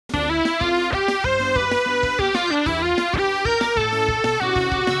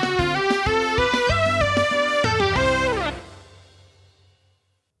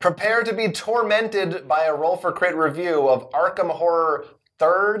Prepare to be tormented by a Roll for Crit review of Arkham Horror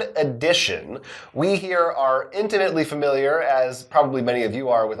 3rd edition. We here are intimately familiar, as probably many of you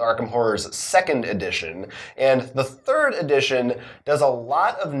are, with Arkham Horror's 2nd edition. And the 3rd edition does a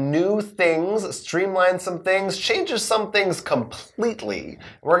lot of new things, streamlines some things, changes some things completely.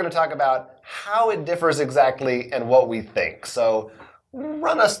 We're going to talk about how it differs exactly and what we think. So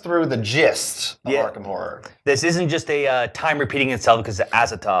run us through the gist of Arkham Horror. This isn't just a time repeating itself because it's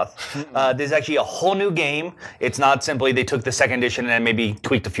Azathoth. There's actually a whole new game. It's not simply they took the 2nd edition and then maybe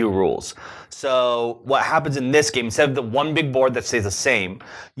tweaked a few rules. So what happens in this game, instead of the one big board that stays the same,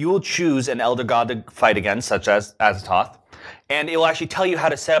 you will choose an Elder God to fight against, such as Azathoth, and it will actually tell you how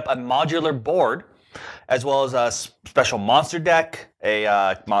to set up a modular board, as well as a special monster deck,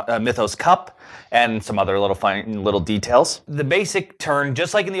 a Mythos Cup, and some other little fine little details. The basic turn,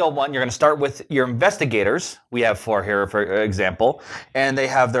 just like in the old one, you're going to start with your investigators. We have 4 here, for example, and they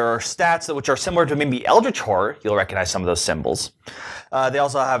have their stats, which are similar to maybe Eldritch Horror. You'll recognize some of those symbols. They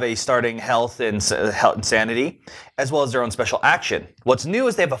also have a starting health and sanity, as well as their own special action. What's new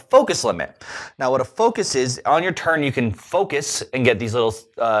is they have a focus limit. Now, what a focus is, on your turn, you can focus and get these little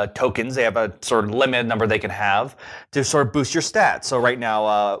tokens. They have a sort of limited number they can have to sort of boost your stats. So right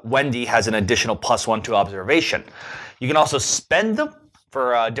now, Wendy has an additional +1 to observation. You can also spend them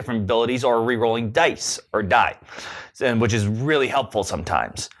for different abilities or re-rolling dice or die, which is really helpful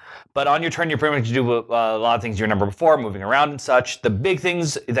sometimes. But on your turn, you're pretty much do a lot of things you remember before, moving around and such. The big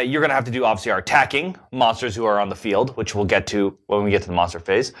things that you're going to have to do, obviously, are attacking monsters who are on the field, which we'll get to when we get to the monster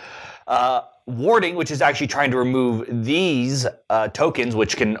phase. Warding, which is actually trying to remove these tokens,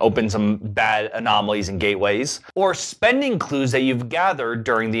 which can open some bad anomalies and gateways. Or spending clues that you've gathered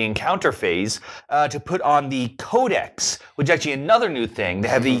during the encounter phase to put on the Codex, which is actually another new thing. They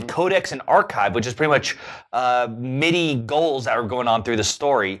have the Codex and Archive, which is pretty much MIDI goals that are going on through the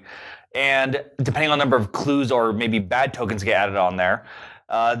story. And depending on the number of clues or maybe bad tokens get added on there,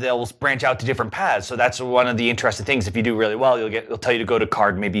 they'll branch out to different paths. So that's one of the interesting things. If you do really well, it'll tell you to go to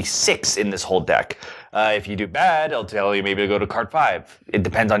card maybe 6 in this whole deck. If you do bad, it'll tell you maybe to go to card 5. It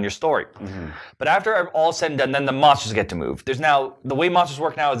depends on your story. But after all said and done, then the monsters get to move. There's now, the way monsters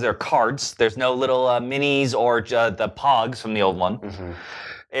work now is they're cards. There's no little minis or the pogs from the old one.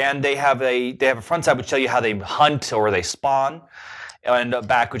 And they have a front side which tell you how they hunt or they spawn, and a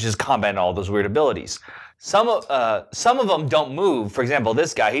back which is combat and all those weird abilities. Some of them don't move. For example,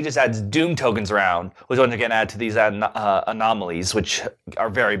 this guy, he just adds Doom tokens around, which ones again add to these anomalies, which are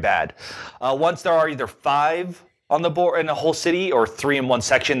very bad. Once there are either 5 on the board in a whole city or 3 in one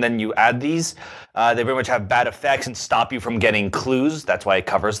section, then you add these. They very much have bad effects and stop you from getting clues. That's why it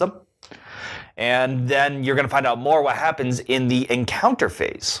covers them. And then you're going to find out more what happens in the encounter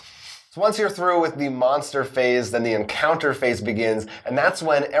phase. So once you're through with the monster phase, then the encounter phase begins, and that's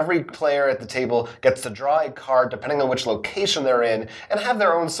when every player at the table gets to draw a card, depending on which location they're in, and have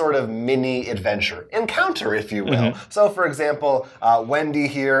their own sort of mini adventure. Encounter, if you will. So, for example, Wendy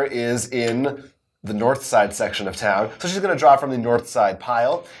here is in the north side section of town. So she's going to draw from the north side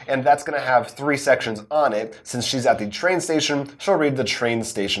pile, and that's going to have 3 sections on it. Since she's at the train station, she'll read the train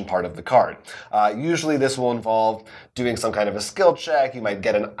station part of the card. Usually this will involve doing some kind of a skill check. You might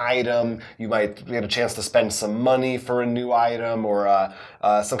get an item. You might get a chance to spend some money for a new item or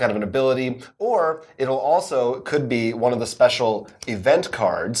some kind of an ability. Or it'll also could be one of the special event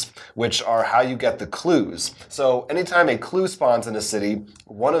cards, which are how you get the clues. So anytime a clue spawns in a city,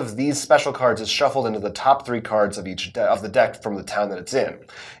 one of these special cards is shuffled into the top 3 cards of each of the deck from the town that it's in.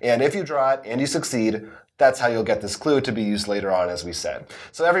 And if you draw it and you succeed, that's how you'll get this clue to be used later on, as we said.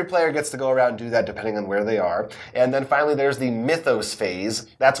 So every player gets to go around and do that depending on where they are. And then finally there's the Mythos phase.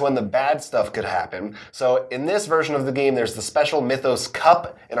 That's when the bad stuff could happen. So in this version of the game, there's the special Mythos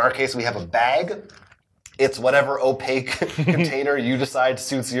Cup. In our case, we have a bag. It's whatever opaque container you decide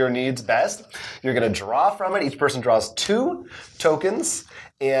suits your needs best. You're going to draw from it. Each person draws 2 tokens.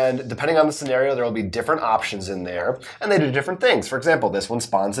 And depending on the scenario, there will be different options in there, and they do different things. For example, this one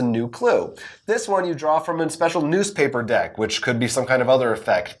spawns a new clue. This one you draw from a special newspaper deck, which could be some kind of other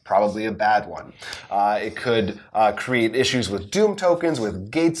effect, probably a bad one. It could create issues with Doom tokens, with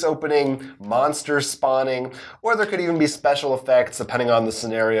gates opening, monsters spawning, or there could even be special effects depending on the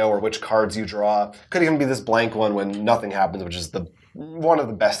scenario or which cards you draw. Could even be this blank one when nothing happens, which is one of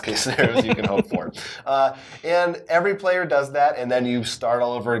the best case scenarios you can hope for. And every player does that, and then you start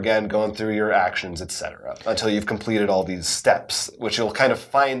all over again, going through your actions, etc., until you've completed all these steps, which you'll kind of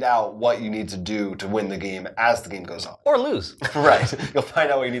find out what you need to do to win the game as the game goes on. Or lose. Right. You'll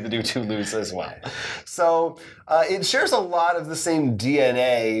find out what you need to do to lose as well. So it shares a lot of the same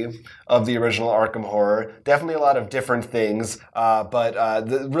DNA of the original Arkham Horror. Definitely a lot of different things, but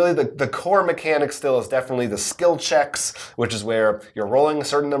really the core mechanic still is definitely the skill checks, which is where you're rolling a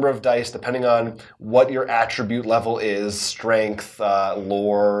certain number of dice depending on what your attribute level is, strength,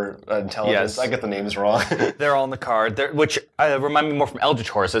 lore, intelligence. Yes. I get the names wrong. They're all on the card, which remind me more from Eldritch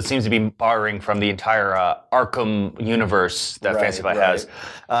Horror, so it seems to be borrowing from the entire Arkham universe that Fantasy Flight has.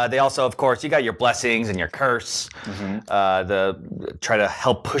 They also, of course, you got your blessings and your curse, try to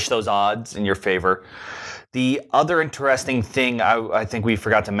help push those odds in your favor. The other interesting thing I think we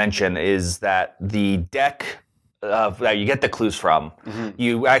forgot to mention is that the deck that you get the clues from,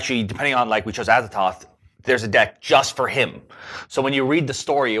 you actually, depending on, like we chose Azathoth, there's a deck just for him. So when you read the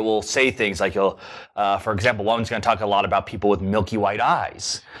story, it will say things like, for example, one's going to talk a lot about people with milky white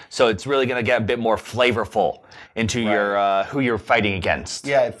eyes. So it's really going to get a bit more flavorful into your who you're fighting against.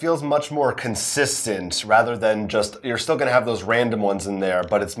 Yeah, it feels much more consistent rather than just, you're still going to have those random ones in there,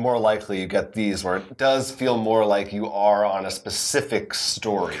 but it's more likely you get these where it does feel more like you are on a specific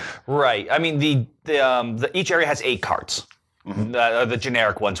story. Right. I mean, each area has 8 cards. The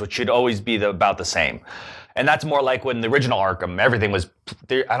generic ones, which should always be about the same. And that's more like when the original Arkham, everything was...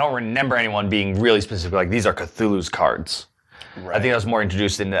 I don't remember anyone being really specific, like, these are Cthulhu's cards. Right. I think that was more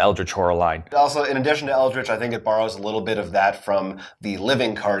introduced in the Eldritch Horror line. Also, in addition to Eldritch, I think it borrows a little bit of that from the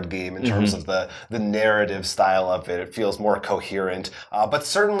Living card game in terms of the narrative style of it. It feels more coherent. But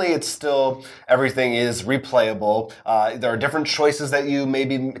certainly it's still, everything is replayable. There are different choices that you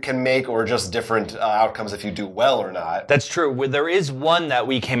maybe can make or just different outcomes if you do well or not. That's true. There is one that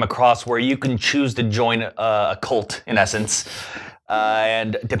we came across where you can choose to join a cult, in essence.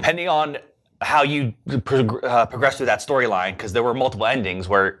 And depending on how you progress through that storyline, because there were multiple endings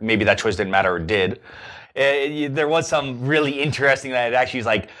where maybe that choice didn't matter or did. There was some really interesting that it actually is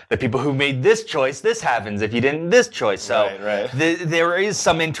like, the people who made this choice, this happens. If you didn't, this choice. So there is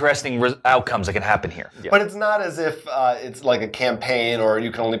some interesting outcomes that can happen here. Yeah. But it's not as if it's like a campaign or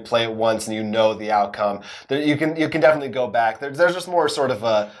you can only play it once and you know the outcome. You can definitely go back. There's just more sort of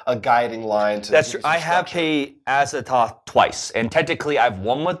a guiding line to. That's true. I have played Azathoth twice, and technically I've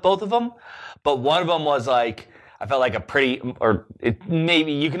won with both of them. But one of them was like, I felt like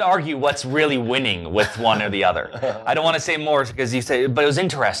maybe you can argue what's really winning with one or the other. I don't want to say more because you say, but it was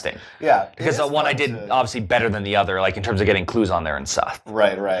interesting. Yeah. Because the one I did obviously better than the other, like in terms of getting clues on there and stuff.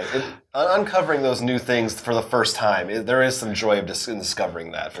 Right. Uncovering those new things for the first time, there is some joy of discovering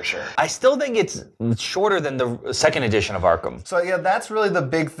that for sure. I still think it's shorter than the second edition of Arkham. So yeah, that's really the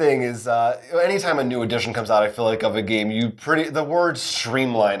big thing is anytime a new edition comes out, I feel like of a game, the word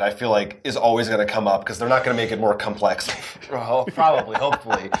streamlined, I feel like is always going to come up because they're not going to make it more complex. Probably,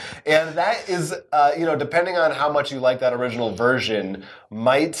 hopefully. And that is, depending on how much you like that original version,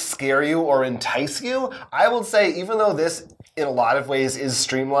 might scare you or entice you. I will say, even though this in a lot of ways is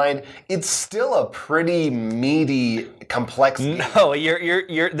streamlined, it's still a pretty meaty, complex game. No,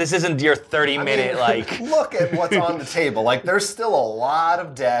 this isn't your 30-minute like. Look at what's on the table. Like, there's still a lot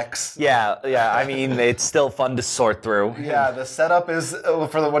of decks. Yeah. I mean, it's still fun to sort through. Yeah, the setup is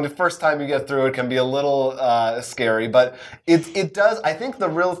when the first time you get through it can be a little scary, but it does. I think the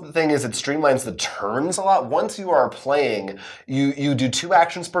real thing is it streamlines the turns a lot. Once you are playing, you do 2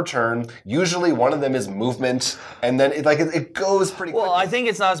 actions per turn. Usually, one of them is movement, and then it goes pretty quickly. Well, I think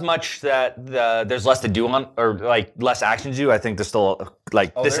it's not as much that there's less to do or like less action to do. I think there's still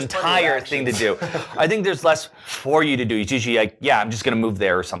this entire thing to do. I think there's less for you to do. It's usually like, yeah, I'm just going to move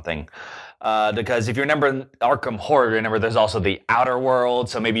there or something. Because if you remember Arkham Horror, remember there's also the outer world,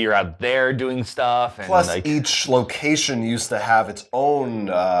 so maybe you're out there doing stuff. And plus, each location used to have its own,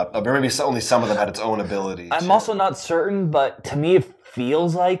 or maybe only some of them had its own abilities. I'm also not certain, but to me it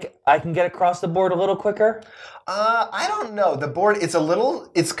feels like I can get across the board a little quicker. I don't know. The board,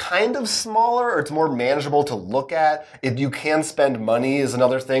 it's kind of smaller, or it's more manageable to look at. If you can spend money is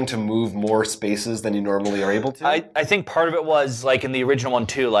another thing to move more spaces than you normally are able to. I think part of it was, like in the original one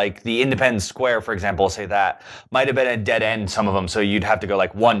too, like the Independence Square, for example, say that, might have been a dead end, some of them, so you'd have to go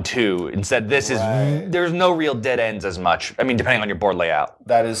like 1, 2. Instead, there's no real dead ends as much. I mean, depending on your board layout.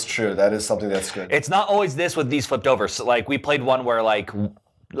 That is true. That is something that's good. It's not always this with these flipped over. So like we played one where like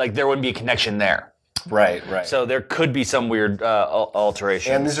there wouldn't be a connection there. Right. So there could be some weird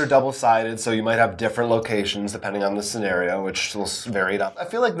alterations. And these are double-sided, so you might have different locations depending on the scenario, which will vary it up. I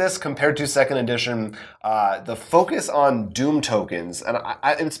feel like this, compared to second edition, the focus on Doom tokens, and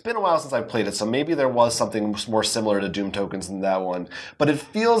it's been a while since I've played it, so maybe there was something more similar to Doom tokens than that one, but it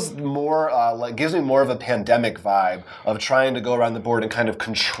feels more, gives me more of a pandemic vibe of trying to go around the board and kind of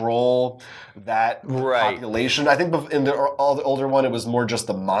control that population. I think in the older one, it was more just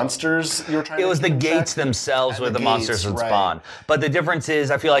the monsters you were trying to control. gates themselves where the monsters would right. spawn. But the difference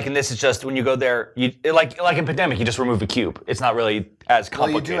is, I feel like in this, it's just when you go there, like in Pandemic, you just remove a cube. It's not really as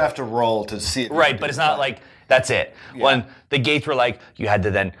complicated. Well, you do have to roll to see it. Right, but it's not like that's it. Yeah. When the gates were like, you had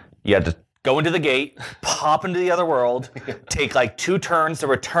to go into the gate, pop into the other world, take like 2 turns to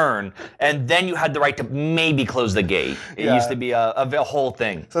return, and then you had the right to maybe close the gate. It used to be a whole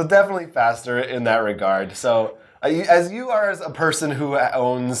thing. So definitely faster in that regard. So as you are as a person who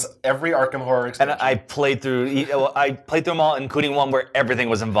owns every Arkham Horror expansion. And I played through them all, including one where everything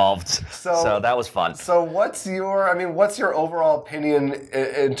was involved. So that was fun. So what's your overall opinion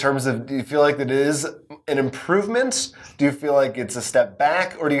in terms of, do you feel like it is an improvement? Do you feel like it's a step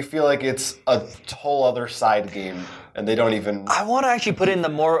back? Or do you feel like it's a whole other side game and they don't even... I want to actually put in the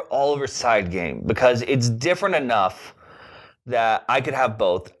more all-over side game because it's different enough that I could have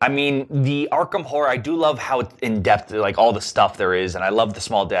both. I mean, the Arkham Horror, I do love how in-depth, like all the stuff there is, and I love the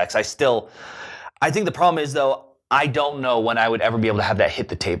small decks. I think the problem is, though, I don't know when I would ever be able to have that hit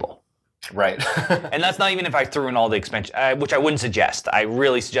the table. Right. And that's not even if I threw in all the expansions, which I wouldn't suggest. I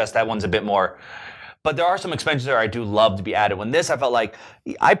really suggest that one's a bit more. But there are some expansions there I do love to be added. When this, I felt like,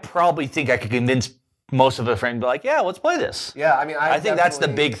 I probably think I could convince most of the friends to be like, yeah, let's play this. Yeah, I mean, I think that's the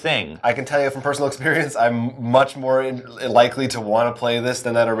big thing. I can tell you from personal experience, I'm much more likely to want to play this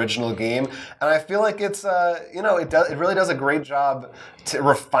than that original game, and I feel like it's, it really does a great job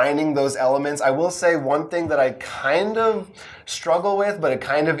refining those elements. I will say one thing that I kind of struggle with, but it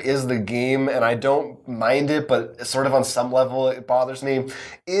kind of is the game, and I don't mind it, but sort of on some level it bothers me,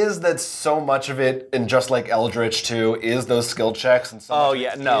 is that so much of it, and just like Eldritch 2, is those skill checks. And so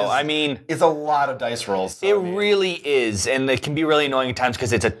it's a lot of dice rolls. So it really is, and it can be really annoying at times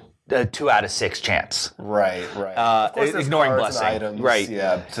because it's a 2 out of 6 chance. Right. Of course, ignoring cards blessing, and items, right?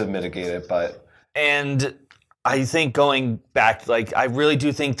 Yeah, to mitigate it, but I think going back, like, I really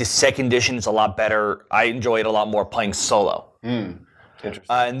do think the second edition is a lot better. I enjoy it a lot more playing solo. Interesting.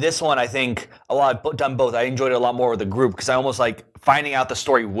 And this one, I think, I've done both. I enjoyed it a lot more with a group because I almost like finding out the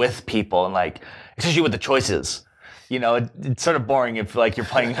story with people and like, especially with the choices. You know, it's sort of boring if like you're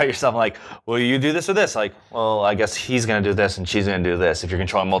playing by yourself. Like, well, you do this or this. Like, well, I guess he's gonna do this and she's gonna do this if you're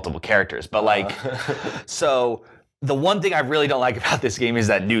controlling multiple characters. But like, so the one thing I really don't like about this game is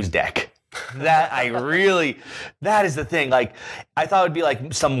that news deck. That is the thing. Like, I thought it would be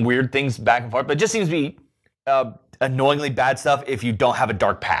like some weird things back and forth, but it just seems to be annoyingly bad stuff if you don't have a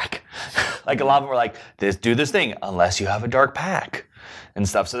dark pack. Like a lot of them were like, do this thing unless you have a dark pack and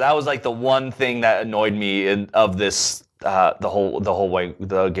stuff. So that was like the one thing that annoyed me of this, the whole way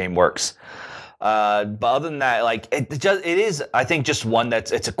the game works. But other than that, like it is, I think, just one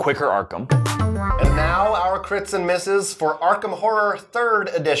it's a quicker Arkham. And now our crits and misses for Arkham Horror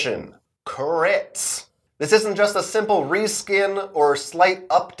 3rd Edition. Crits. This isn't just a simple reskin or slight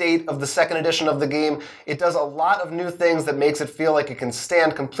update of the 2nd edition of the game. It does a lot of new things that makes it feel like it can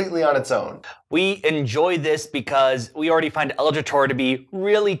stand completely on its own. We enjoy this because we already find Eldritch Horror to be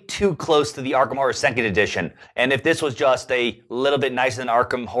really too close to the Arkham Horror 2nd edition. And if this was just a little bit nicer than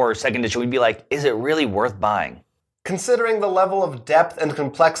Arkham Horror 2nd edition, we'd be like, is it really worth buying? Considering the level of depth and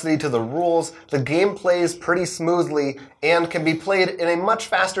complexity to the rules, the game plays pretty smoothly and can be played in a much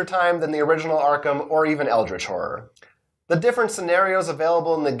faster time than the original Arkham or even Eldritch Horror. The different scenarios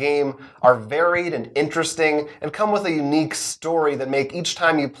available in the game are varied and interesting and come with a unique story that make each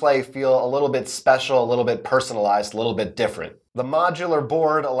time you play feel a little bit special, a little bit personalized, a little bit different. The modular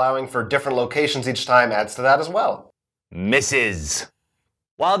board allowing for different locations each time adds to that as well. Misses.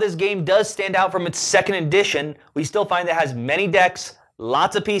 While this game does stand out from its 2nd edition, we still find that it has many decks,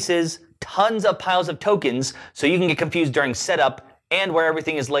 lots of pieces, tons of piles of tokens, so you can get confused during setup and where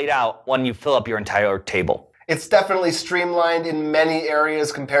everything is laid out when you fill up your entire table. It's definitely streamlined in many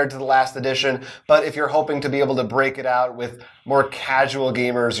areas compared to the last edition, but if you're hoping to be able to break it out with more casual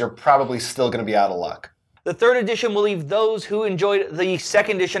gamers, you're probably still going to be out of luck. The 3rd edition will leave those who enjoyed the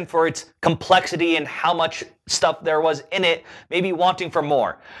 2nd edition for its complexity and how much stuff there was in it, maybe wanting for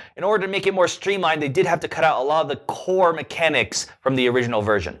more. In order to make it more streamlined, they did have to cut out a lot of the core mechanics from the original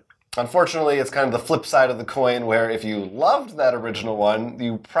version. Unfortunately, it's kind of the flip side of the coin where if you loved that original one,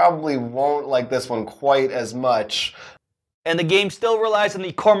 you probably won't like this one quite as much. And the game still relies on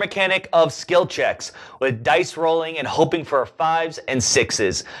the core mechanic of skill checks, with dice rolling and hoping for 5s and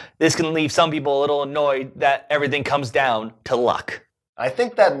 6s. This can leave some people a little annoyed that everything comes down to luck. I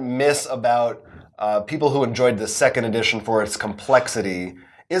think that miss about people who enjoyed the 2nd edition for its complexity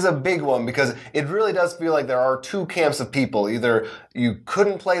is a big one because it really does feel like there are two camps of people. Either you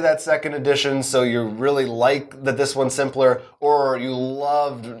couldn't play that second edition, so you really like that this one's simpler, or you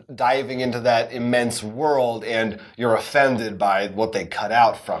loved diving into that immense world and you're offended by what they cut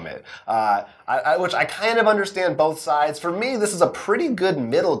out from it. Which I kind of understand both sides. For me, this is a pretty good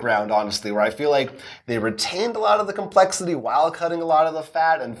middle ground, honestly, where I feel like they retained a lot of the complexity while cutting a lot of the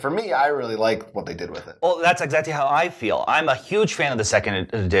fat, and for me, I really like what they did with it. Well, that's exactly how I feel. I'm a huge fan of the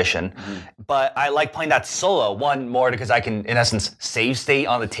second edition, but I like playing that solo. One, more because I can, in essence, save state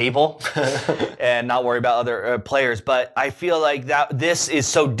on the table and not worry about other players, but I feel like that this is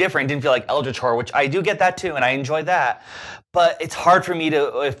so different. It didn't feel like Eldritch Horror, which I do get that too, and I enjoy that. But it's hard for me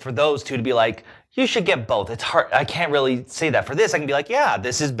to, for those two to be like, you should get both. It's hard. I can't really say that. For this, I can be like, yeah,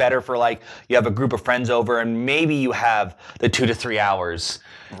 this is better for like, you have a group of friends over and maybe you have the 2 to 3 hours.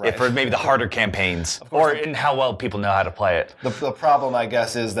 Right. For maybe the harder campaigns, or in how well people know how to play it. The problem, I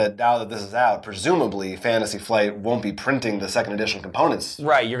guess, is that now that this is out, presumably Fantasy Flight won't be printing the second edition components.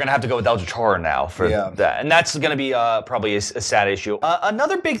 Right, you're going to have to go with Eldritch Horror now for that. And that's going to be probably a sad issue.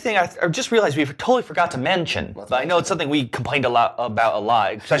 Another big thing I just realized we totally forgot to mention, but I know it's something we complained about a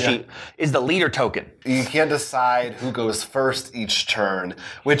lot, especially, is the leader token. You can't decide who goes first each turn,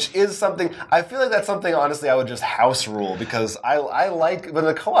 which is something, I feel like that's something, honestly, I would just house rule, because I like, when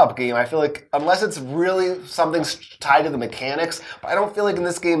the co-op game, I feel like, unless it's really something tied to the mechanics, I don't feel like in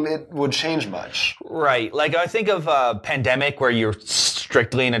this game it would change much. Right. Like, I think of Pandemic, where you're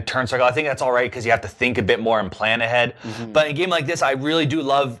strictly in a turn cycle. I think that's all right, because you have to think a bit more and plan ahead. But in a game like this, I really do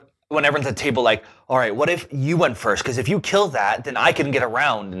love when everyone's at the table like, all right, what if you went first? Because if you kill that, then I can get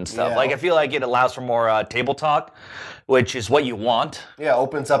around and stuff. Like, I feel like it allows for more table talk, which is what you want. Yeah,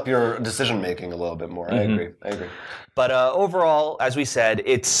 opens up your decision-making a little bit more. I agree. But overall, as we said,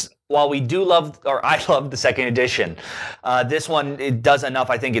 while we do love, or I love the second edition, this one, it does enough.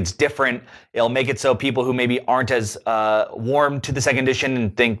 I think it's different. It'll make it so people who maybe aren't as warm to the second edition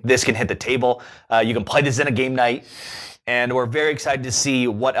and think this can hit the table, you can play this in a game night. And we're very excited to see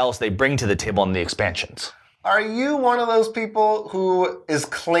what else they bring to the table in the expansions. Are you one of those people who is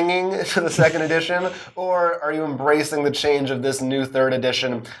clinging to the second edition, or are you embracing the change of this new third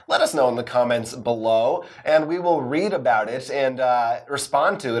edition? Let us know in the comments below, and we will read about it and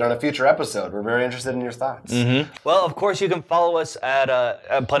respond to it on a future episode. We're very interested in your thoughts. Well, of course, you can follow us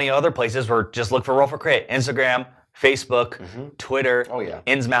at plenty of other places, or just look for Roll for Crit, Instagram, Facebook, Twitter,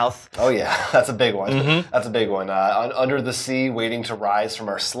 Innsmouth. Oh yeah, that's a big one. That's a big one. Under the sea, waiting to rise from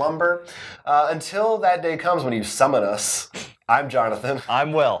our slumber. Until that day comes when you summon us, I'm Jonathan.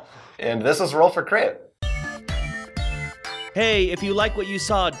 I'm Will. And this is Roll for Crit. Hey, if you like what you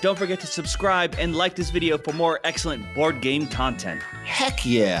saw, don't forget to subscribe and like this video for more excellent board game content. Heck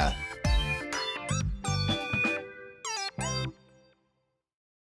yeah!